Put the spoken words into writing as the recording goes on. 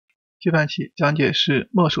这盘棋讲解是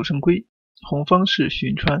墨守成规，红方是许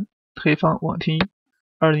银川，黑方王天一。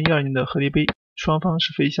2012年的合力杯，双方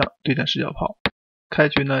是飞象对战视角炮。开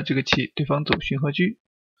局呢，这个棋对方走巡河车，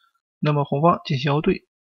那么红方进行腰对，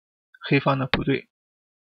黑方呢不对，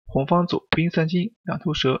红方走兵三进两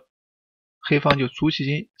头蛇，黑方就卒棋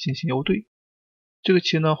进进行腰对。这个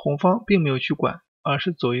棋呢，红方并没有去管，而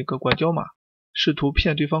是走一个拐角马，试图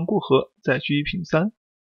骗对方过河，再车一平三。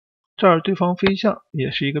这儿对方飞象也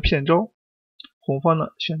是一个骗招，红方呢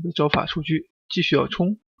选择招法出车，继续要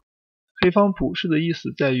冲。黑方补士的意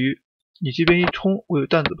思在于，你这边一冲，我有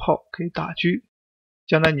弹子炮可以打车，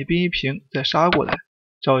将来你兵一平再杀过来，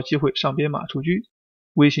找机会上边马出车，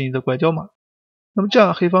威胁你的拐角马。那么这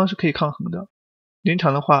样黑方是可以抗衡的。临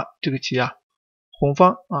场的话，这个棋红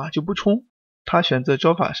方就不冲，他选择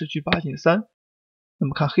招法是车8进3。那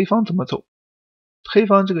么看黑方怎么走，黑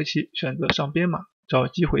方这个棋选择上边马，找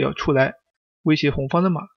机会要出来威胁红方的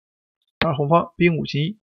马，而红方兵5进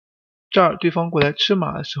1。这儿对方过来吃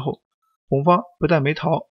马的时候，红方不但没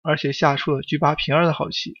逃，而且下出了车8平2的好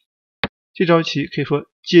棋。这招棋可以说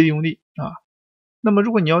借力用力那么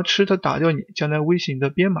如果你要吃他打掉你，将来威胁你的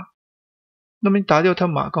边马，那么你打掉他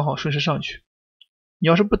马刚好顺势上去，你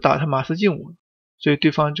要是不打他马4进5，所以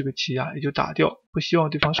对方这个棋也就打掉，不希望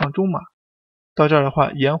对方上中马。到这儿的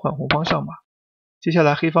话延缓红方上马，接下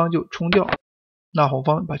来黑方就冲掉，那红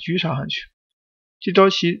方把车杀上去。这招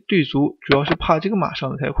棋对卒主要是怕这个马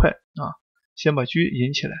上的太快先把车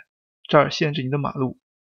引起来，这儿限制你的马路。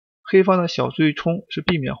黑方的小卒一冲是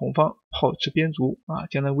避免红方炮吃边卒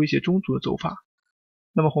将来威胁中卒的走法。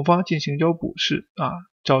那么红方进行腰补士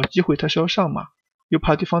找机会他是要上马，又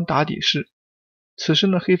怕对方打底士。此时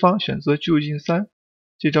呢，黑方选择车6进3，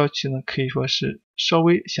这招棋呢可以说是稍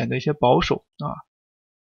微显得一些保守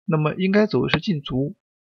那么应该走的是进卒，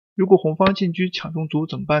如果红方进车抢中卒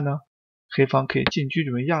怎么办呢？黑方可以进车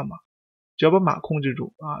准备压马，只要把马控制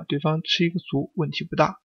住对方吃一个卒问题不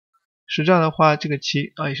大。实战的话，这个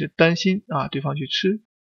棋也是担心对方去吃，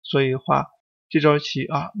所以的话这招棋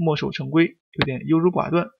墨守成规，有点优柔寡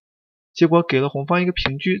断，结果给了红方一个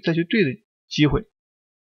平车再去对的机会。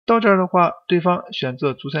到这儿的话，对方选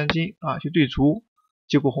择卒3进去对卒，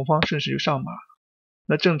结果红方顺势就上马。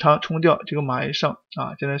那正常冲掉这个马一上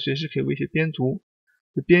将来随时可以威胁边卒，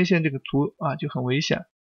边线这个卒就很危险，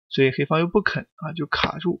所以黑方又不肯就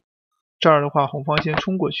卡住。这儿的话红方先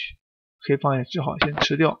冲过去，黑方也只好先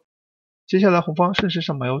吃掉。接下来红方顺势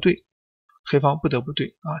上马要对，黑方不得不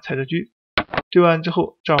对踩着车，对完之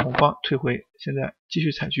后这儿红方退回，现在继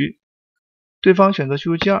续踩车。对方选择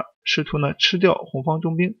车进2，试图呢吃掉红方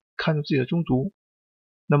中兵，看住自己的中卒。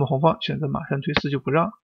那么红方选择马3推4就不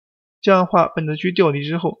让，这样的话奔着车调离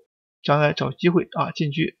之后，将来找机会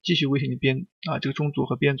进车继续威胁你边这个中卒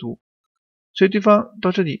和边卒。所以对方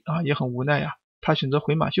到这里也很无奈他选择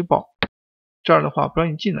回马去保，这儿的话不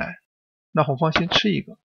让你进来，那红方先吃一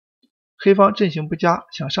个。黑方阵型不佳，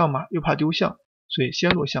想上马又怕丢象，所以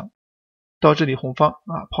先落象。到这里红方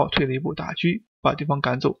炮退了一步打车，把对方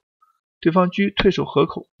赶走。对方车退守河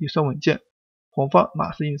口也算稳健，红方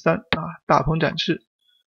马4进3大鹏展翅，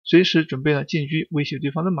随时准备了进车威胁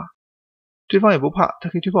对方的马。对方也不怕，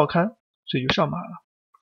他可以推炮看，所以就上马了。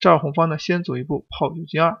这儿红方呢先走一步炮9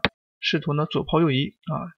进2，试图呢左炮右移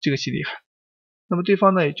这个棋厉害。那么对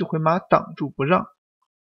方呢也就回马挡住不让，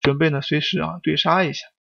准备呢随时对杀一下。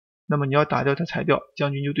那么你要打掉他踩掉，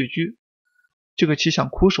将军就对车。这个棋想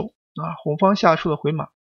哭手红方下出了回马，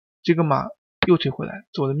这个马又退回来，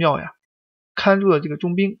走的妙呀，看住了这个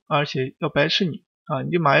中兵，而且要白吃你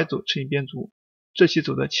你这马也走，吃你边卒，这棋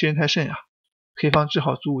走的欺人太甚呀。黑方只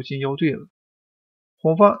好卒5进腰对了。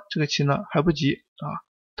红方这个棋呢还不急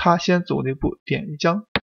他先走了一步点一将，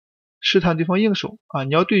试探对方应手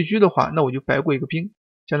你要对车的话，那我就白过一个兵，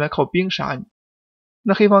将来靠兵杀你。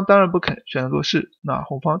那黑方当然不肯，选择落士，那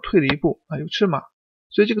红方退了一步又吃马，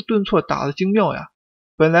所以这个顿挫打得精妙呀。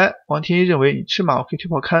本来王天一认为你吃马我可以推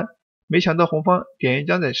炮看，没想到红方点一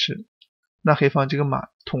将再吃，那黑方这个马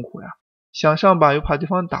痛苦呀，想上吧又怕对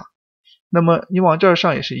方打。那么你往这儿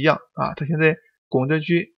上也是一样他现在拱着车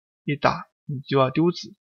一打你就要丢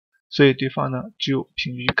子，所以对方呢只有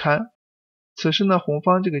平车去看。此时呢红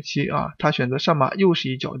方这个棋他选择上马又是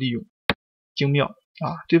一脚利用，精妙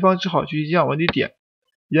对方只好去这样往里点。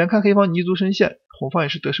眼看黑方泥足深陷，红方也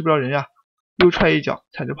是得势不饶人呀，又踹一脚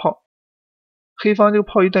踩着炮。黑方这个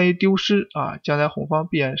炮一旦一丢失将来红方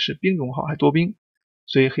必然是兵种好还多兵，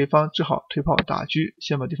所以黑方只好推炮打车，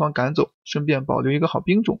先把对方赶走，顺便保留一个好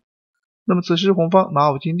兵种。那么此时红方马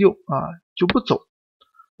5进6就不走，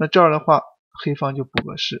那这儿的话黑方就补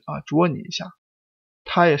个士捉你一下，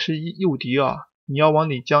他也是诱敌你要往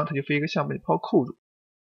里将，他就飞一个象把你炮扣住。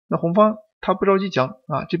那红方他不着急讲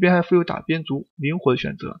啊，这边还附有打边卒，灵活的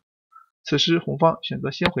选择。此时红方选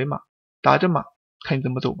择先回马，打着马，看你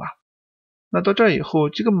怎么走吧。那到这儿以后，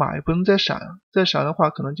这个马也不能再闪，再闪的话，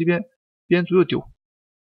可能这边边卒又丢，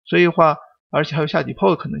所以的话，而且还有下底炮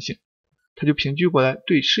的可能性，他就平车过来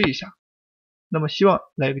对吃一下，那么希望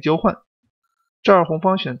来一个交换。这儿红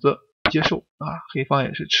方选择接受啊，黑方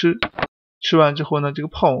也是吃，吃完之后呢，这个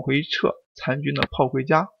炮往回一撤，残局呢炮回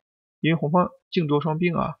家，因为红方净多双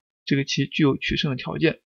兵啊，这个棋具有取胜的条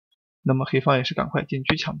件，那么黑方也是赶快进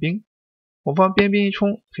车抢兵，红方边兵一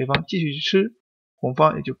冲，黑方继续去吃，红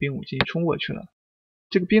方也就兵5进1冲过去了，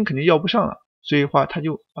这个兵肯定要不上了，所以的话他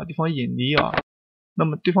就把对方引离啊，那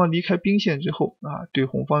么对方离开兵线之后啊，对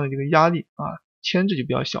红方的这个压力啊牵制就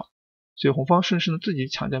比较小，所以红方顺势呢自己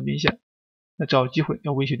抢占兵线，那找机会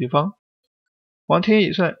要威胁对方。王天一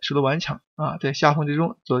也算手的顽强啊，在下风之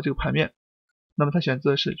中走了这个盘面，那么他选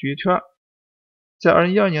择的是局推2。在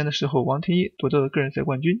2012年的时候，王天一夺得了个人赛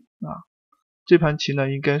冠军啊，这盘棋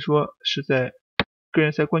呢应该说是在个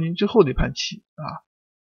人赛冠军之后的一盘棋啊，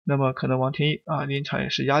那么可能王天一啊临场也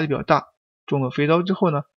是压力比较大，中了飞刀之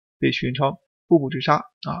后呢，被许银超步步追杀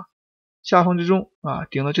啊，下风之中啊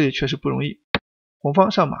顶到这里确实不容易，红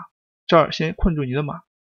方上马，这儿先困住你的马，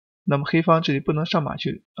那么黑方这里不能上马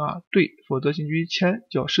去啊对，否则进车一牵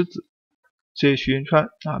就要失子，所以许银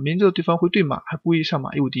川啊明知道对方会对马，还故意上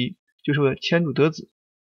马诱敌，就是为了牵住得子，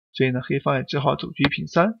所以呢黑方也只好走车一平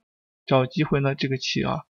3，找机会呢这个棋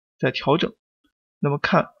啊再调整，那么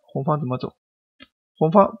看红方怎么走。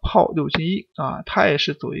红方炮6进1啊，他也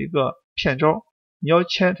是走一个骗招，你要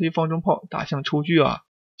牵他就放中炮打向抽车啊，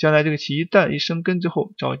将来这个棋一旦一生根之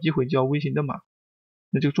后，找机会就要威胁你的马，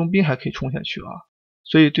那这个中兵还可以冲下去啊，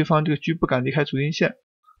所以对方这个车不敢离开卒定线，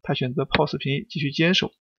他选择炮4平1继续坚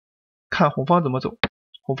守，看红方怎么走。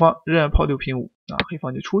红方仍然炮6平5啊，黑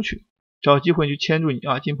方就出去，找机会就牵住你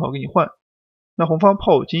啊，进炮给你换。那红方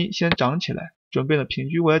炮5进1先涨起来，准备了平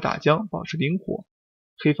车过来打将，保持灵活。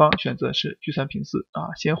黑方选择是车3平4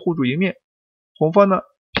啊，先护住赢面。红方呢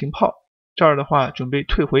平炮，这儿的话准备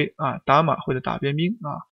退回啊，打马或者打边兵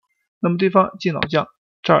啊。那么对方进老将，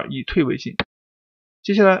这儿以退为进。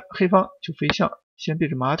接下来黑方就飞象，先背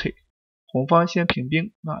着马腿，红方先平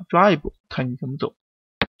兵啊，抓一步，看你怎么走。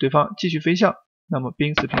对方继续飞象，那么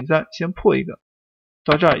兵4平3，先破一个，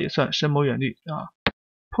到这儿也算深谋远虑啊，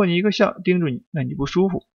破你一个象盯住你，那你不舒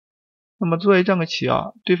服。那么作为这样个棋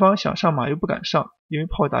啊，对方想上马又不敢上，因为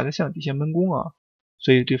炮打在象底下闷攻啊，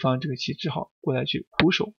所以对方这个棋只好过来去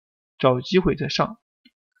苦守，找机会再上。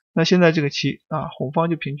那现在这个棋啊，红方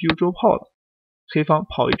就平车又捉炮了，黑方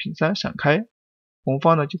炮1平3闪开，红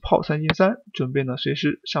方呢就炮3进3，准备呢随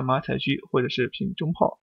时上马采车或者是平中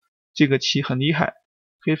炮。这个棋很厉害，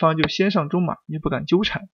黑方就先上中马，也不敢纠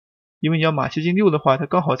缠，因为你要马7进6的话，他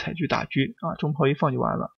刚好采车打车啊，中炮一放就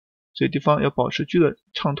完了，所以对方要保持车的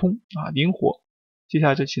畅通啊，灵活。接下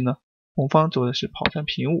来这棋呢，红方走的是炮3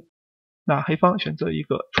平5，那黑方选择一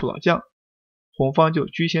个出老将，红方就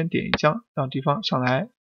车先点一将，让对方上来，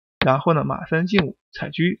然后呢马3进5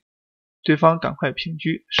采车，对方赶快平车，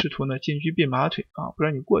试图呢进车变马腿啊，不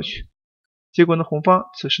让你过去。结果呢红方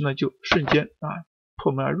此时呢就瞬间啊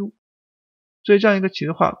破门而入。所以这样一个棋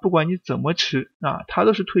的话，不管你怎么吃啊，他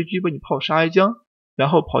都是退车把你炮杀一将，然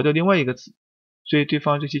后跑掉另外一个子，所以对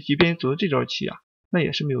方这些即便走的这招棋啊，那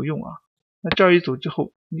也是没有用啊。那这儿一走之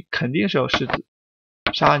后，你肯定是要失子，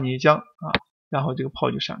杀你一将啊，然后这个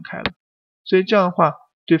炮就闪开了。所以这样的话，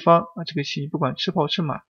对方啊这个棋不管吃炮吃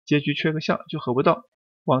马，结局缺个象就合不到，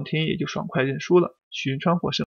王天一也就爽快认输了，许银川获胜。